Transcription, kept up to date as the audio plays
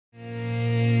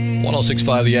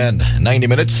106.5 The End, 90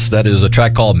 minutes. That is a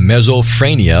track called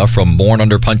Mezophrenia from Born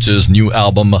Under Punch's new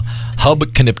album,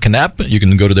 Hubkenipkenäp. You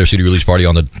can go to their CD release party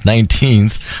on the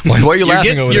 19th. Why are you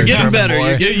laughing over there? You're getting better.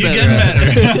 You're getting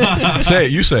better. Say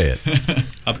it. You say it.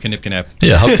 Hubkenipkenäp.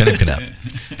 Yeah,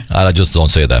 Hubkenipkenäp. I just don't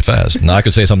say it that fast. Now I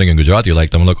could say something in Gujarati like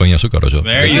 "Tamlo konya sukar."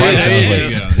 There you go.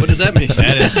 What does that mean?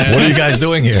 What are you guys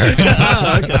doing here?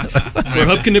 We're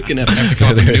Hubkenipkenäp. I have to come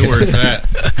up with a new word for that.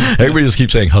 Everybody just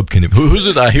keeps saying Hubkenip. Who's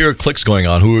this? I hear clicks going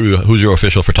on. Who's your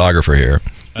official photographer here?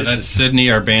 That's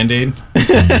Sydney, our Band-Aid.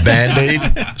 Band-Aid?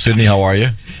 Sydney, how are you?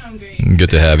 I'm great. Good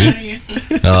to have you.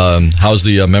 How's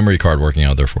the memory card working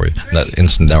out there for you?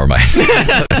 Never mind.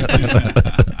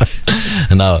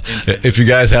 And now, if you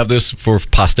guys have this for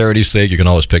posterity's sake, you can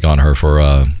always pick on her for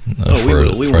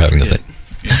having this thing.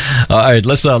 All right,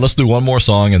 let's do one more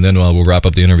song and then we'll wrap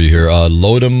up the interview here.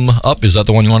 Load 'em Up, is that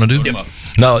the one you want to do? Yep.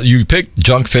 Now you picked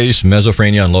Junk Face,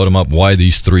 Mezophrenia, and Load 'em Up. Why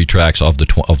these three tracks of the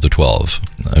 12?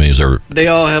 I mean, is there? They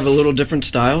all have a little different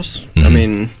styles. Mm-hmm. I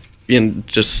mean,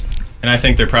 just. And I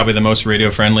think they're probably the most radio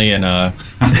friendly and not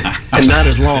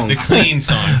as long. The clean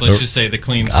songs. Let's just say the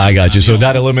clean songs. I got you. So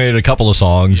that eliminated a couple of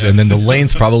songs, and then the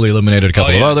length probably eliminated a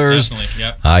couple of others. Definitely.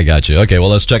 Yep. I got you. Okay, well,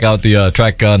 let's check out the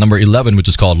track number 11, which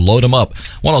is called Load 'em Up.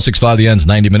 106.5 The End's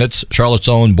 90 minutes. Charlotte's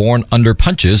own Born Under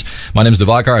Punches. My name is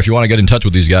Devakar. If you want to get in touch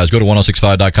with these guys, go to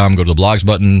 1065.com, go to the blogs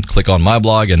button, click on my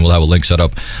blog, and we'll have a link set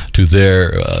up to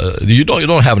their. You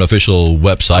don't have an official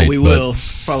website. We will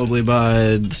probably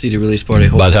by the CD release party.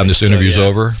 By the time this interview's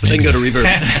over, they can go to Reverb.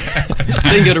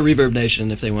 They can go to Reverb Nation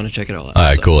if they want to check it all out. All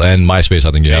right, cool. And MySpace,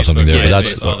 I think you have something there. Yeah,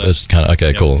 That's kind of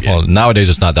okay. Cool. Well, nowadays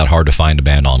it's not that hard to find a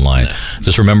band online. No.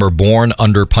 Just remember, Born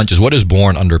Under Punches. What is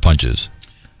Born Under Punches?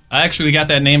 We got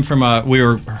that name from we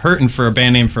were hurting for a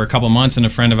band name for a couple months, and a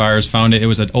friend of ours found it. It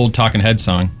was an old Talking Head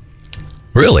song.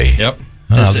 Really? Yep.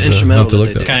 It's an instrumental.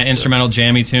 It's kind of instrumental,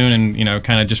 jammy tune, and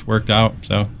kind of just worked out.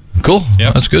 So cool.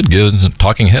 Yep. That's good.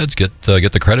 Talking Heads get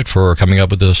the credit for coming up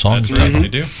with the song. That's right. They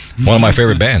do. One of my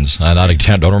favorite bands, and I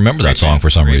don't remember that song for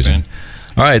some reason.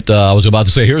 All right, I was about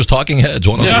to say, here's Talking Heads.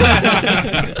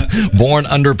 Born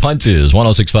Under Punches.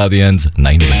 106.5 The End's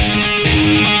 90 minutes.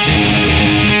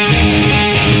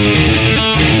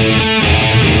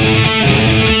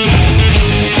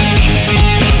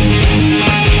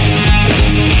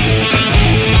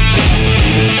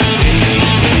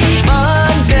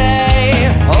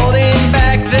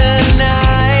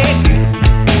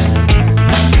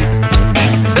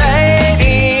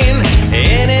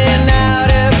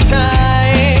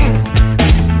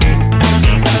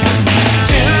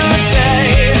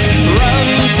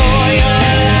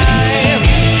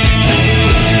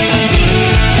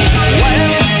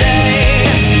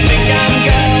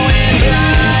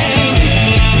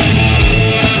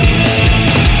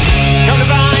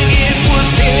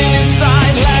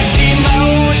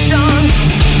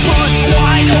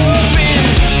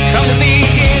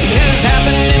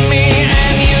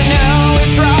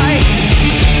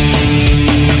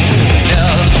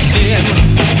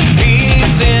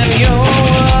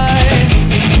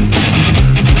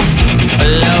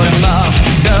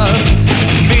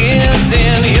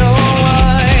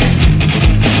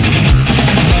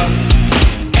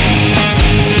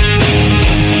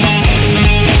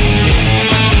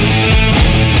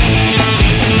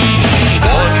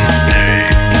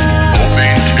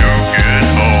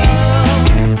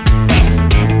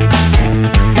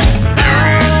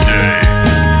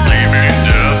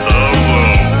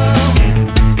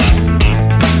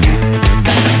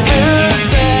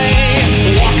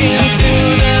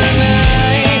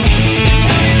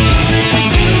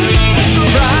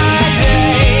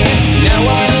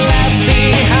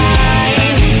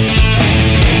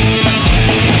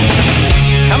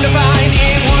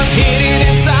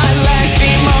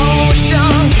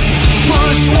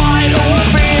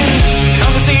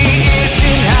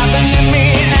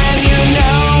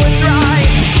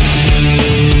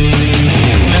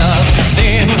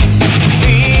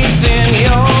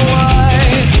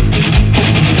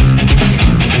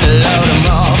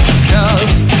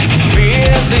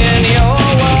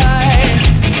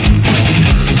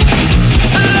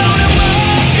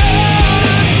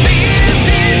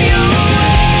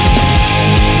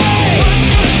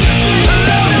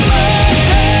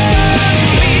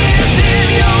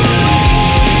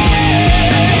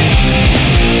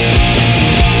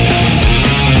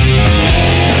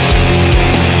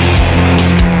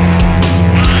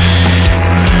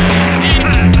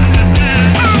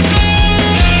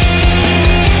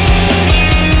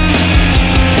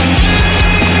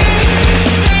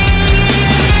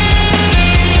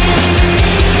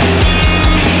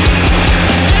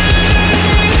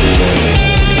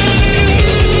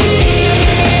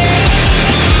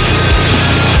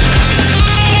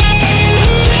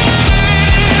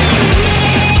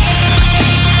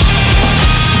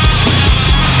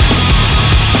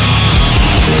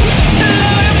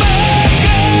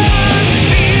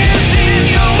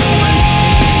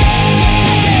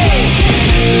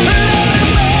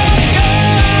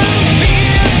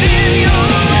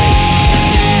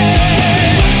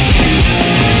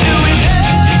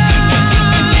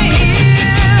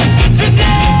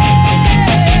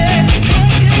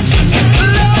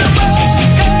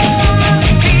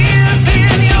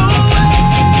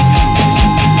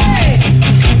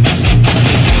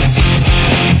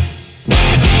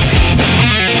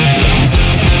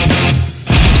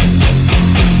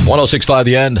 106.5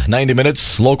 The End, 90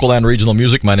 minutes, local and regional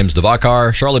music. My name's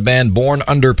Devakar. Charlotte band Born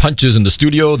Under Punches in the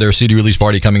studio. Their CD release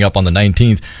party coming up on the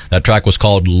 19th. That track was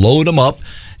called Load 'Em Up.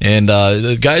 And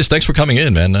guys, thanks for coming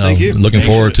in, man. Thank you. Looking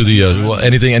forward to the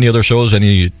any other shows,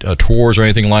 any tours or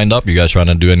anything lined up? You guys trying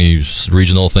to do any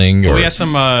regional thing? Or? We have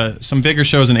some bigger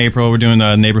shows in April. We're doing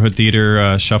the neighborhood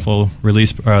theater Shuffle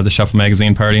release, the Shuffle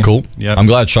magazine party. Cool. Yeah, I'm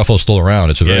glad Shuffle's still around.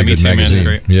 It's a very good magazine.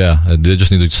 Man, it's great. Yeah, they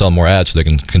just need to sell more ads so they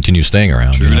can continue staying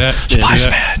around. True that. So buy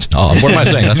some ads. Oh, what am I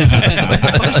saying?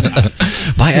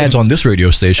 That's buy ads on this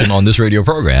radio station, on this radio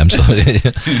program,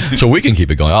 so we can keep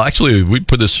it going. Actually, we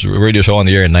put this radio show on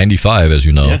the air in '95, as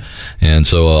you know, and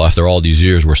so after all these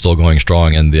years, we're still going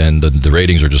strong, and then the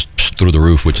ratings are just through the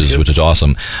roof, which is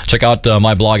awesome. Check out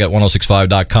my blog at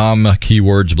 1065.com,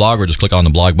 keywords blog, or just click on the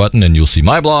blog button and you'll see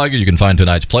my blog. You can find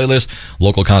tonight's playlist,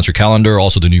 local concert calendar,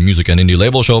 also the new music and indie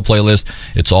label show playlist.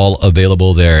 It's all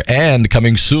available there. And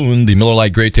coming soon, the Miller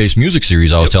Lite Great Taste music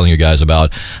series I was telling you guys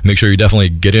about. Make sure you definitely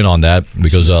get in on that,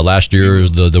 because last year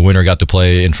the winner got to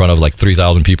play in front of like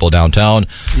 3,000 people downtown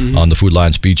on the Food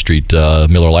Line Speed Street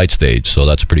Miller Lite stage. So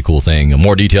that's a pretty cool thing.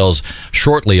 More details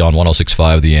shortly on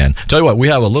 106.5 The End. Tell you what, we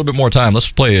have a little bit more time.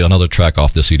 Let's play another track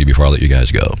off this CD before I let you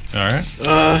guys go. All right.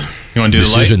 You want to do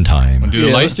Decision the light? time. Want to do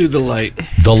the light? Let's do the light.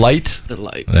 The Light? The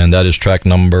light. And that is track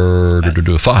number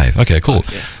 5. Okay, cool.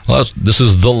 Yeah. Well, this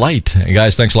is The Light. And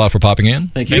guys, thanks a lot for popping in.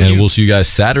 Thank you. And we'll see you guys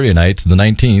Saturday night, the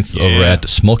 19th, over at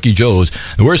Smoky Joe's.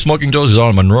 And where's Smoky Joe's? Is it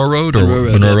on Monroe Road?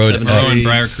 Monroe Road. Oh, in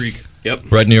Briar Creek.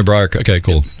 Yep. Right near Briar. Okay,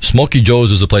 cool. Smoky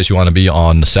Joe's is the place you want to be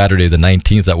on Saturday the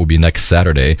 19th. That will be next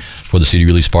Saturday for the CD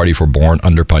release party for Born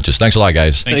Under Punches. Thanks a lot,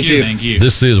 guys. Thank you. Thank you.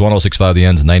 This is 106.5 The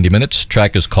End's 90 Minutes.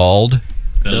 Track is called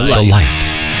The The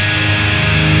Light.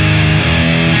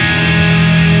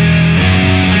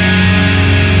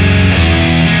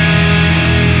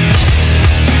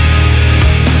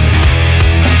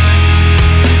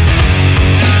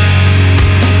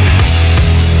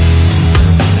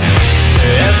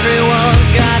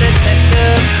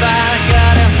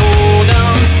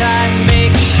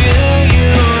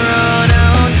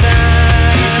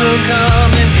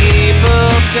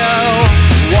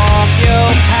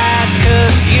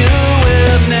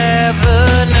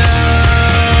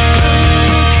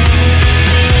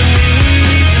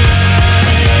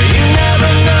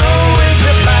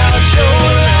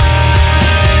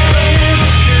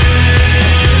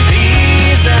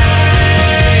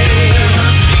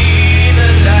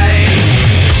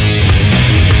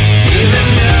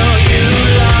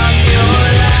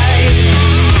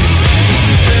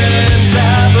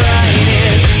 Bright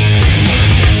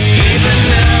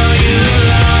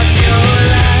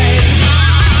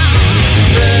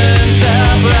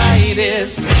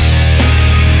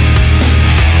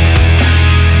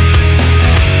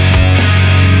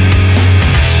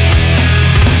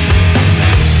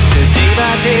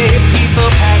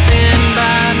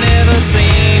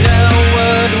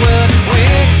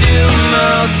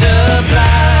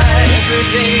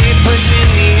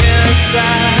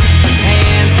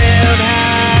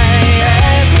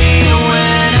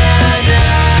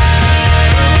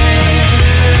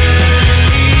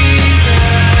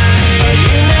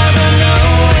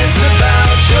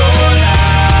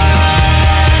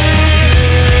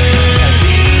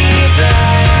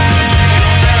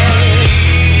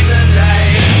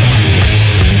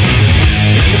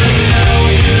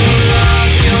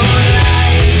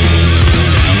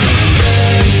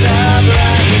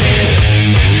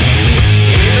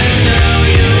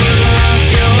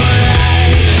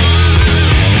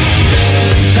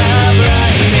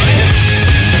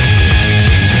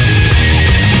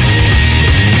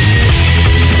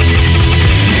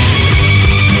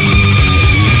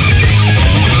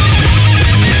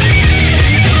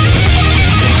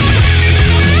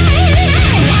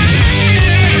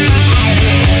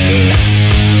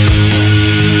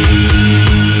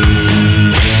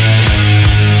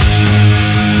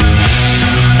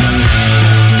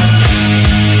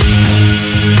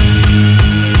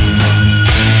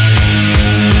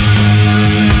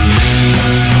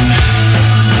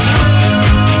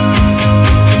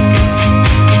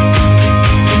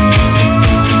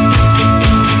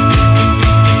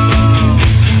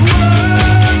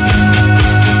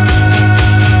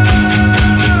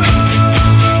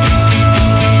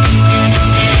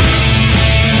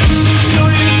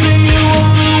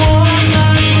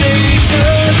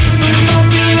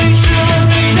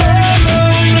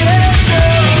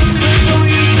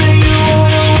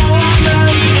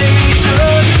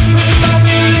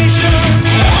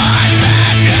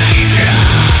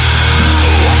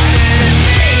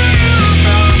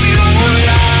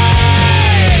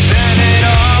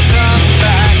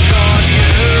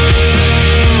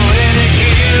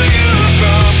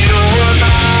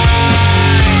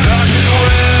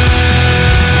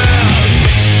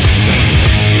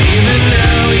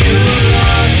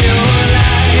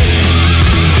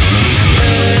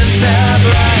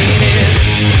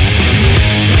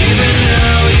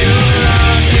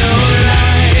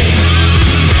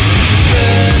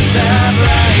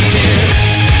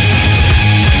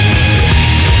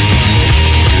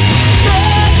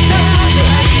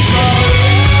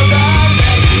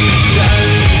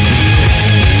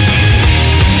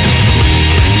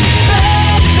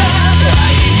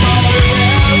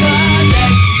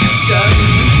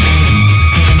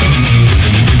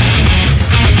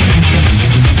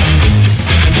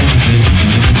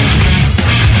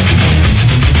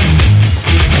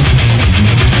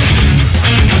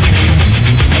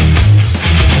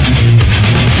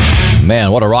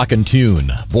Man, what a rockin'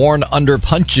 tune. Born Under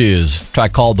Punches,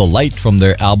 track called The Light from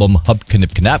their album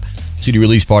Hubkenipkenäp. CD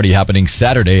release party happening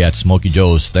Saturday at Smokey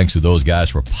Joe's. Thanks to those guys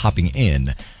for popping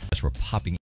in.